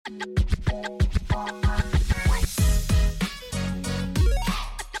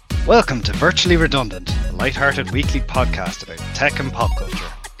Welcome to Virtually Redundant, a light-hearted weekly podcast about tech and pop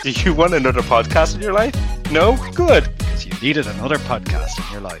culture. Do you want another podcast in your life? No? Good. Because you needed another podcast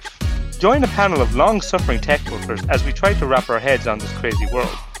in your life. Join a panel of long-suffering tech workers as we try to wrap our heads on this crazy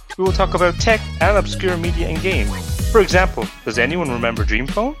world. We will talk about tech and obscure media and games. For example, does anyone remember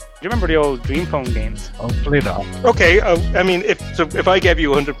Dreamphone? Do you remember the old Dreamphone games? Hopefully not. Okay, I mean, if I gave you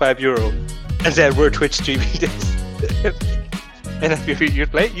 €105 and said we're Twitch streaming this, and if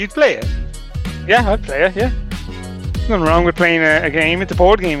you'd play it. Yeah, I'd play it, yeah. Nothing wrong with playing a game. It's a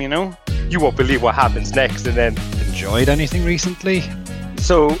board game, you know. You won't believe what happens next, and then... Enjoyed anything recently?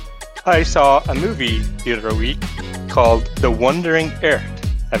 So, I saw a movie the other week called The Wandering Earth.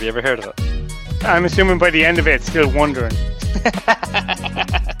 Have you ever heard of it? I'm assuming by the end of it, it's still wondering.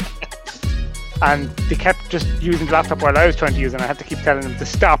 And they kept just using the laptop while I was trying to use it, and I had to keep telling them to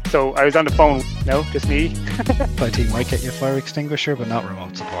stop, so I was on the phone. No, just me. IT might get you a fire extinguisher, but not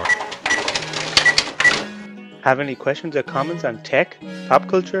remote support. Have any questions or comments on tech, pop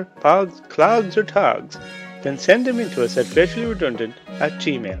culture, pods, clogs, or togs? Then send them in to us at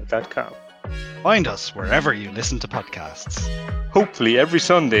virtuallyredundant@gmail.com. Find us wherever you listen to podcasts. Hopefully every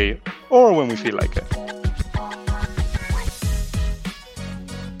Sunday, or when we feel like it.